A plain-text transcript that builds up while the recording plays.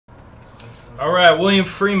Alright, William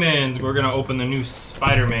Freeman. We're going to open the new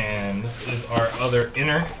Spider-Man. This is our other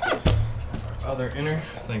inner.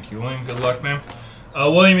 Thank you, William. Good luck, man.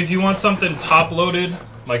 William, if you want something top-loaded,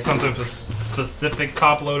 like something specific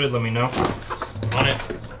top-loaded, let me know on it.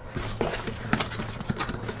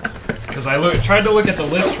 Because I tried to look at the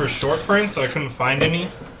list for short prints, so I couldn't find any.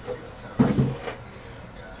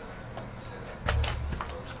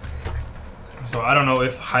 So I don't know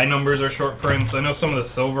if high numbers are short prints. I know some of the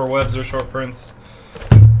silver webs are short prints,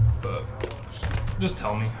 but just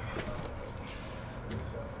tell me.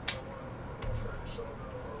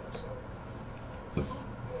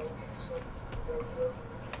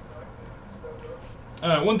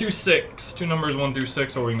 Alright, 1 through 6. Two numbers 1 through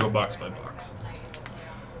 6, or we can go box by box.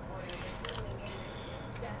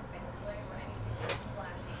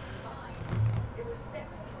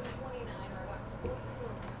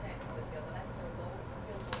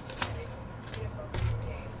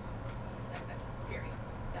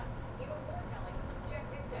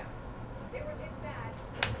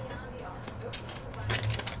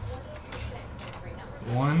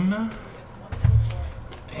 One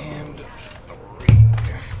and 3.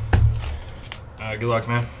 Good luck,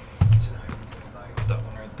 man. Put that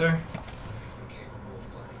one right there.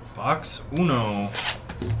 Box uno.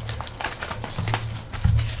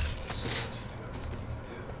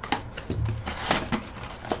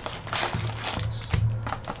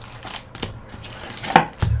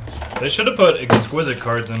 They should have put exquisite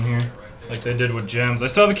cards in here, like they did with gems. I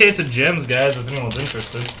still have a case of gems, guys, if anyone's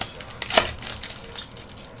interested.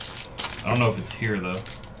 I don't know if it's here, though.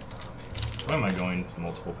 Why am I going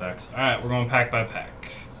multiple packs? Alright, we're going pack by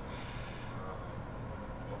pack.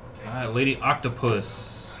 Alright, Lady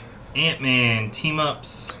Octopus, Ant-Man,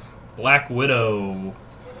 Team-Ups, Black Widow,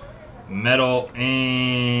 Metal,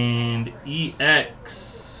 and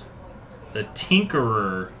EX. The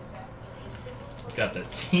Tinkerer. Got the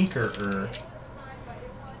Tinkerer.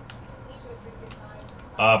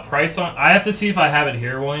 Price on... I have to see if I have it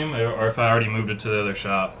here, William, or if I already moved it to the other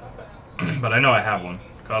shop. But I know I have one.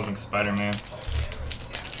 Cosmic Spider-Man.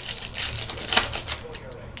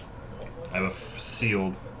 I have a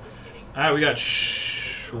sealed. Alright, we got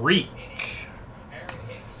Shriek.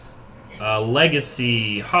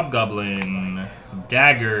 Legacy. Hobgoblin.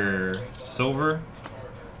 Dagger. Silver.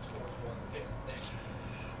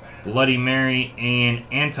 Bloody Mary. And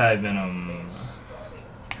Anti-Venom.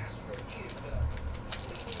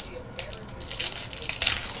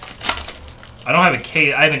 I don't have a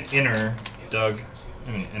case. I have an inner, Doug.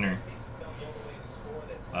 I have an inner.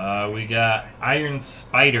 We got Iron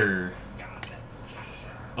Spider,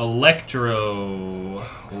 Electro,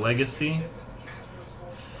 Legacy,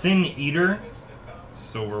 Sin Eater,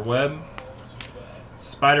 Silver Web,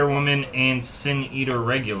 Spider Woman, and Sin Eater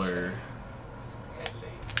regular.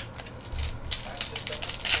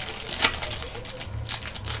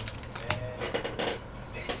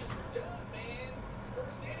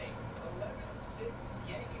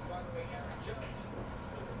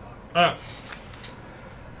 Alright,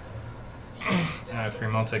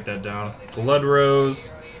 Freeman, I'll take that down. Blood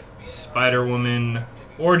Rose, Spider Woman,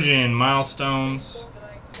 Origin, Milestones.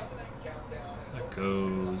 That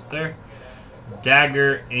goes there.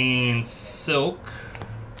 Dagger and Silk.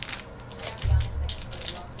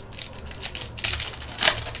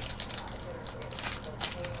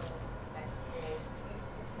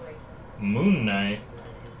 Moon Knight.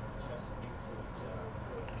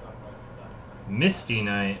 Misty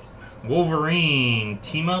Knight. Wolverine,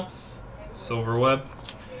 Team-Ups, Silver Web,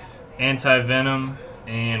 Anti-Venom,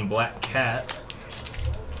 and Black Cat.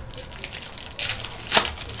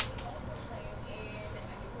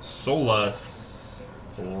 Solus,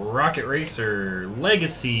 Rocket Racer,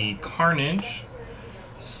 Legacy, Carnage,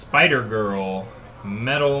 Spider-Girl,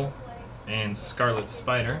 Metal, and Scarlet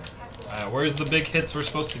Spider. Where's the big hits we're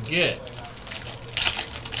supposed to get?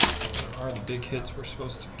 Where are the big hits we're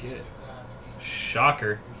supposed to get?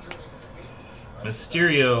 Shocker.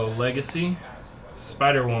 Mysterio, Legacy,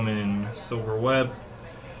 Spider-Woman, Silver Web,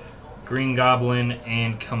 Green Goblin,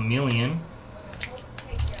 and Chameleon.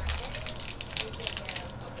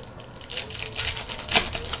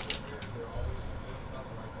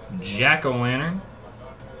 Jack-O-Lantern,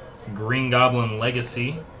 Green Goblin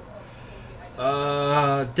Legacy,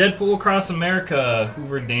 Deadpool Across America,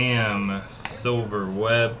 Hoover Dam, Silver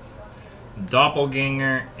Web,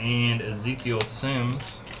 Doppelganger, and Ezekiel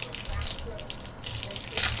Sims.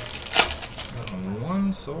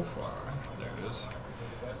 One so far. There it is.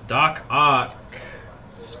 Doc Ock,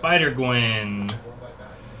 Spider-Gwen,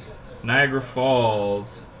 Niagara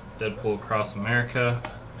Falls, Deadpool Across America.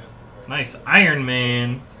 Nice Iron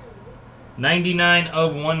Man, 99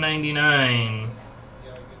 of 199.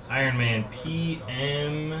 Iron Man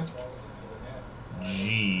PMG.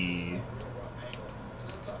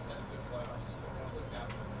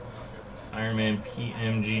 Iron Man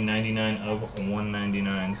PMG 99 of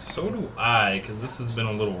 199. So do I, because this has been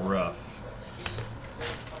a little rough.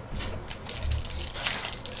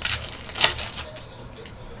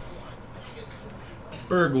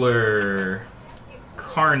 Burglar,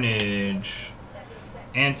 Carnage,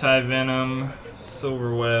 Anti-Venom,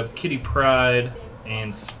 Silver Web, Kitty Pryde,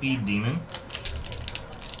 and Speed Demon.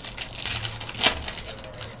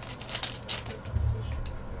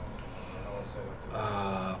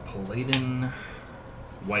 Paladin,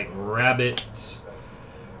 White Rabbit,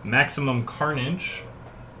 Maximum Carnage,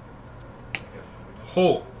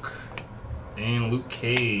 Hulk, and Luke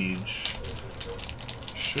Cage.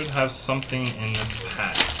 Should have something in this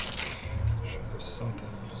pack.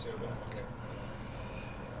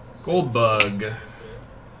 Goldbug,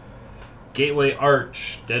 Gateway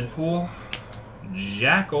Arch, Deadpool,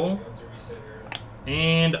 Jackal,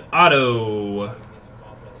 and Otto.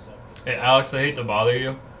 Hey Alex, I hate to bother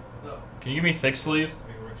you. Can you give me thick sleeves?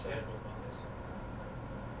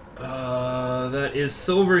 That is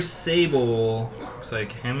Silver Sable. Looks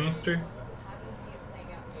like Hemister.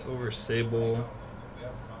 Silver Sable.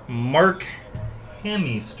 Mark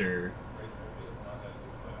Hemister.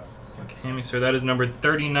 Mark Hemister. That is number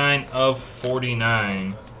 39 of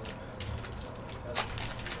 49.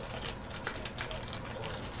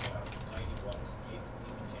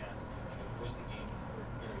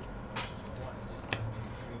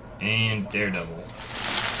 And Daredevil.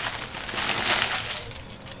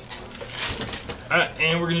 Alright,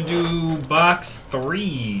 and we're going to do box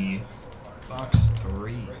 3. Box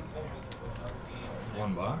 3.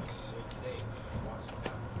 One box.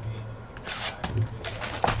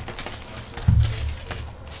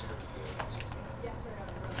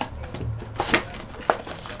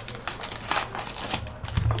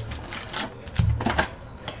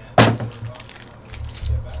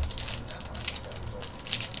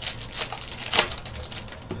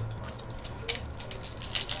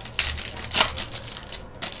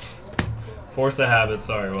 Force of Habit,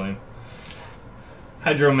 sorry, William.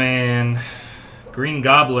 Hydro Man, Green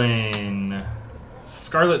Goblin,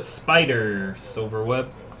 Scarlet Spider, Silver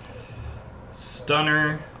Web,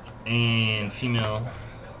 Stunner, and Female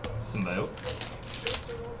Symbiote.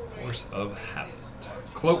 Force of Habit.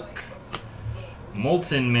 Cloak,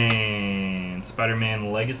 Molten Man,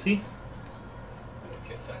 Spider-Man Legacy.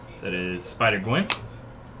 That is Spider-Gwen.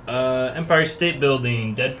 Empire State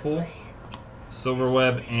Building, Deadpool, Silver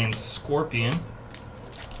Web, and Scorpion.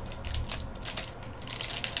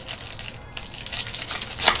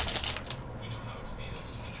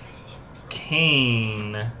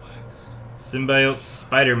 Kane, Symbiote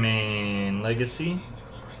Spider-Man Legacy,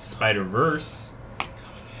 Spider-Verse,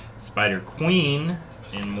 Spider-Queen,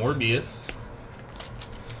 and Morbius.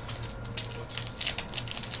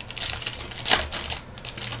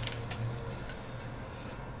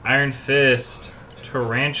 Iron Fist,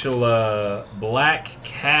 Tarantula, Black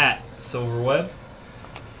Cat, Silver Web,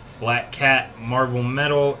 Black Cat, Marvel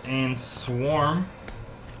Metal, and Swarm.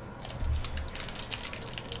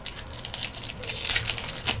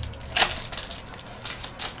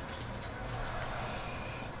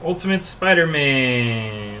 Ultimate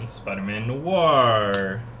Spider-Man, Spider-Man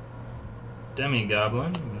Noir,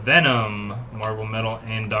 Demi-Goblin, Venom, Marvel Metal,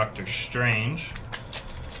 and Doctor Strange.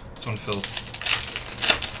 This one feels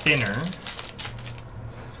thinner.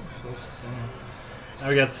 Now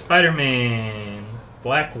we got Spider-Man,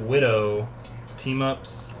 Black Widow,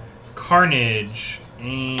 Team-Ups, Carnage,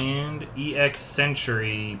 and EX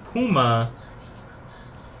Sentry, Puma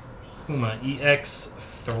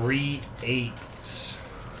EX38.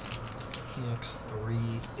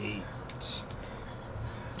 EX38.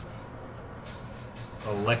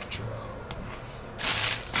 Electro.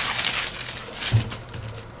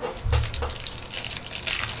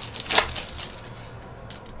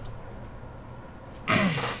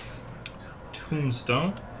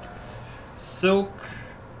 Tombstone, Silk,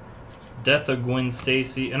 Death of Gwen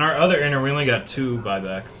Stacy. In our other inner, we only got 2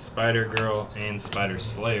 buybacks, Spider-Girl and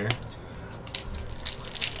Spider-Slayer.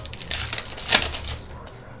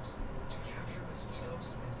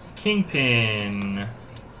 Kingpin,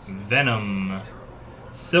 Venom,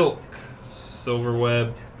 Silk, Silver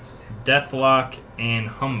Web, Deathlock, and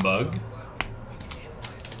Humbug.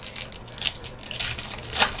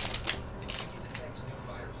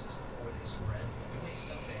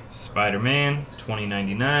 Spider-Man,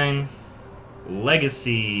 2099.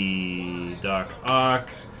 Legacy, Doc Ock,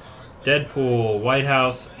 Deadpool, White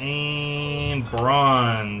House, and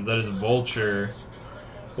bronze. That is Vulture.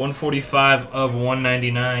 145 of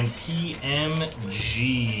 199. PMG.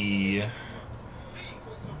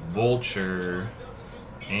 Vulture.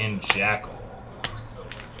 And Jackal.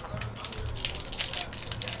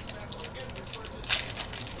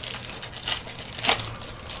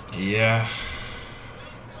 Yeah.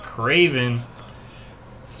 Craven.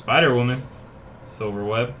 Spider-Woman. Silver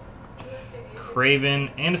Web. Craven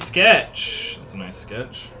and a sketch. That's a nice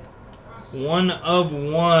sketch. 1 of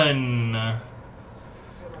 1. What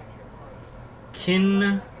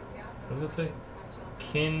does it say?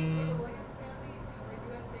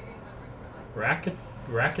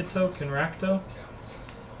 Rakito?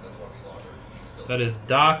 That is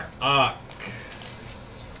Doc Ock.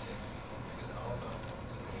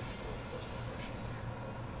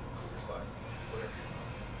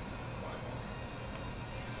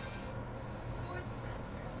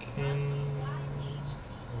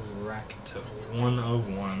 Rakito. 1 of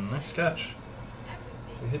 1. Nice sketch.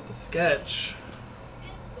 We hit the sketch.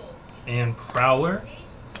 And Prowler.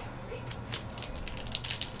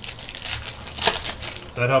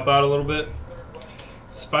 Does that help out a little bit?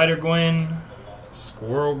 Spider-Gwen.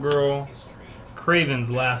 Squirrel Girl.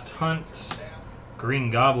 Craven's Last Hunt.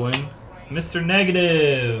 Green Goblin. Mr.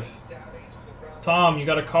 Negative. Tom, you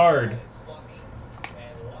got a card.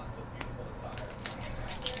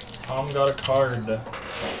 Tom got a card.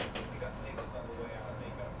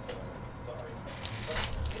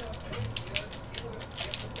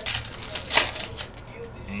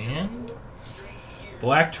 And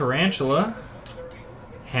Black Tarantula,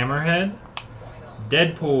 Hammerhead,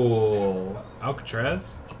 Deadpool,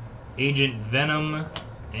 Alcatraz, Agent Venom,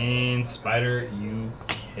 and Spider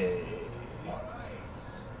UK.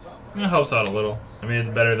 That helps out a little. I mean, it's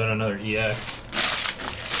better than another EX.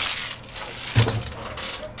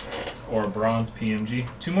 Or a bronze PMG.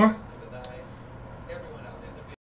 2 more?